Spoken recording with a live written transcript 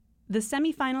The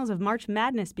semifinals of March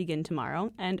Madness begin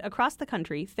tomorrow, and across the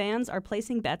country, fans are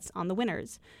placing bets on the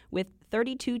winners. With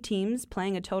 32 teams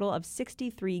playing a total of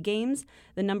 63 games,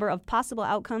 the number of possible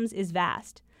outcomes is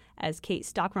vast. As Kate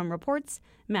Stockrum reports,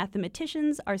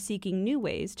 mathematicians are seeking new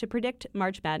ways to predict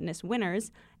March Madness winners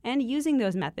and using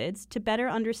those methods to better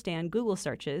understand Google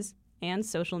searches and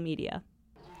social media.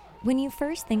 When you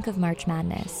first think of March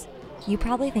Madness, you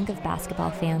probably think of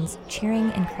basketball fans cheering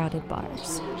in crowded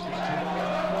bars.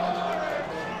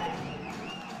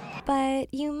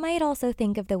 But you might also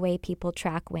think of the way people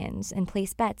track wins and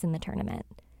place bets in the tournament.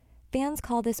 Fans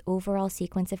call this overall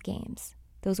sequence of games,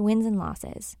 those wins and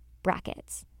losses,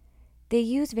 brackets. They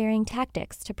use varying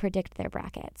tactics to predict their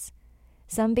brackets.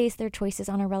 Some base their choices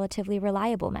on a relatively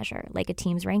reliable measure, like a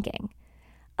team's ranking.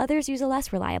 Others use a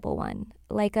less reliable one,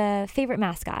 like a favorite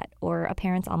mascot or a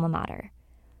parent's alma mater.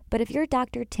 But if you're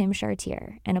Dr. Tim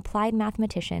Chartier, an applied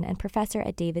mathematician and professor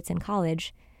at Davidson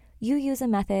College, you use a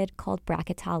method called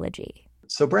bracketology.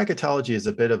 So bracketology is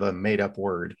a bit of a made-up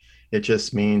word. It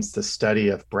just means the study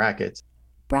of brackets.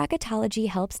 Bracketology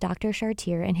helps Dr.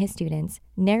 Chartier and his students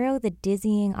narrow the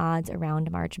dizzying odds around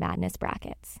March Madness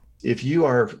brackets. If you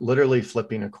are literally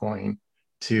flipping a coin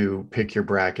to pick your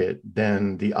bracket,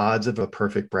 then the odds of a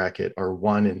perfect bracket are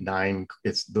 1 in 9.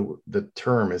 It's the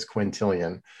term is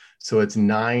quintillion. So it's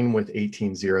 9 with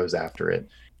 18 zeros after it.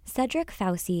 Cedric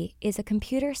Fauci is a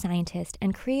computer scientist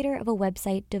and creator of a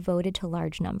website devoted to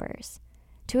large numbers.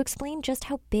 To explain just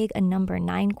how big a number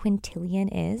 9 quintillion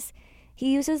is,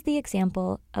 he uses the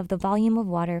example of the volume of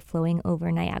water flowing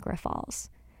over Niagara Falls.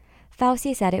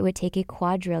 Fauci said it would take a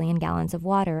quadrillion gallons of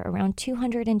water around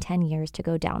 210 years to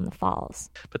go down the falls.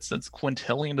 But since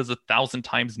quintillion is 1,000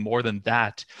 times more than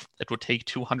that, it would take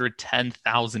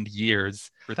 210,000 years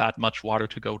for that much water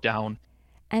to go down.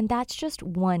 And that's just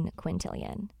 1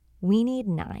 quintillion. We need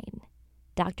 9.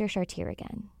 Dr. Chartier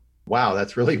again. Wow,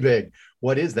 that's really big.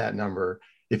 What is that number?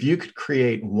 If you could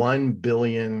create 1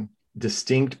 billion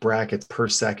distinct brackets per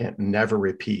second and never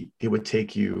repeat, it would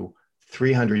take you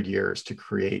 300 years to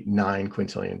create 9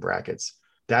 quintillion brackets.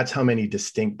 That's how many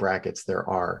distinct brackets there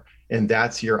are. And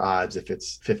that's your odds if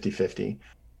it's 50-50.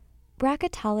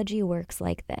 Bracketology works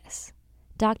like this.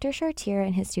 Dr. Chartier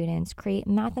and his students create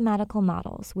mathematical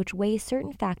models which weigh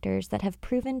certain factors that have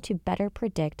proven to better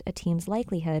predict a team's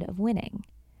likelihood of winning.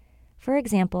 For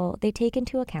example, they take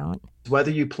into account whether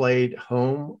you played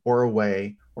home or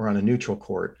away or on a neutral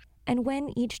court, and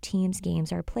when each team's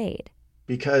games are played.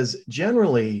 Because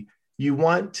generally, you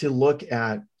want to look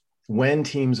at when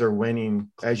teams are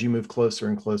winning as you move closer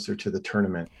and closer to the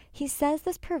tournament. He says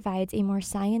this provides a more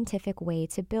scientific way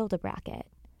to build a bracket,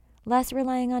 less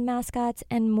relying on mascots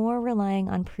and more relying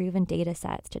on proven data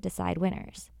sets to decide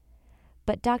winners.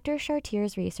 But Dr.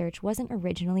 Chartier's research wasn't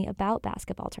originally about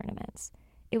basketball tournaments.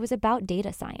 It was about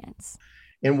data science.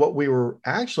 And what we were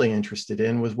actually interested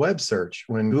in was web search.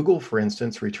 When Google, for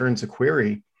instance, returns a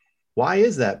query, why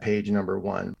is that page number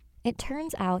 1? It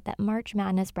turns out that March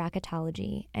Madness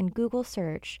bracketology and Google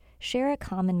search share a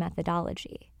common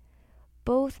methodology.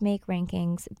 Both make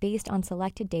rankings based on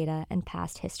selected data and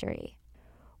past history.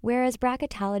 Whereas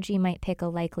bracketology might pick a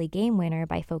likely game winner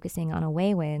by focusing on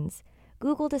away wins,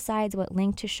 Google decides what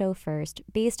link to show first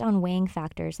based on weighing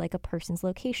factors like a person's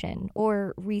location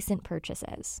or recent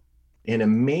purchases. And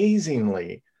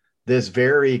amazingly, this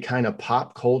very kind of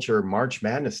pop culture March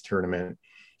Madness tournament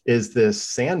is this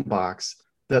sandbox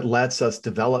that lets us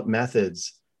develop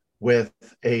methods with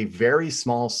a very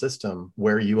small system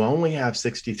where you only have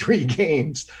 63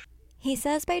 games. He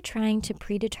says by trying to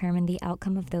predetermine the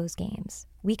outcome of those games,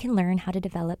 we can learn how to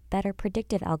develop better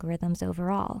predictive algorithms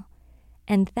overall.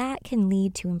 And that can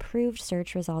lead to improved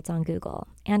search results on Google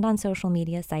and on social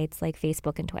media sites like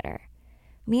Facebook and Twitter.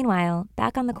 Meanwhile,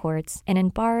 back on the courts and in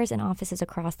bars and offices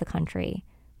across the country,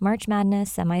 March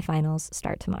Madness semifinals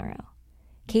start tomorrow.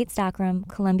 Kate Stockrum,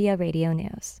 Columbia Radio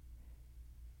News.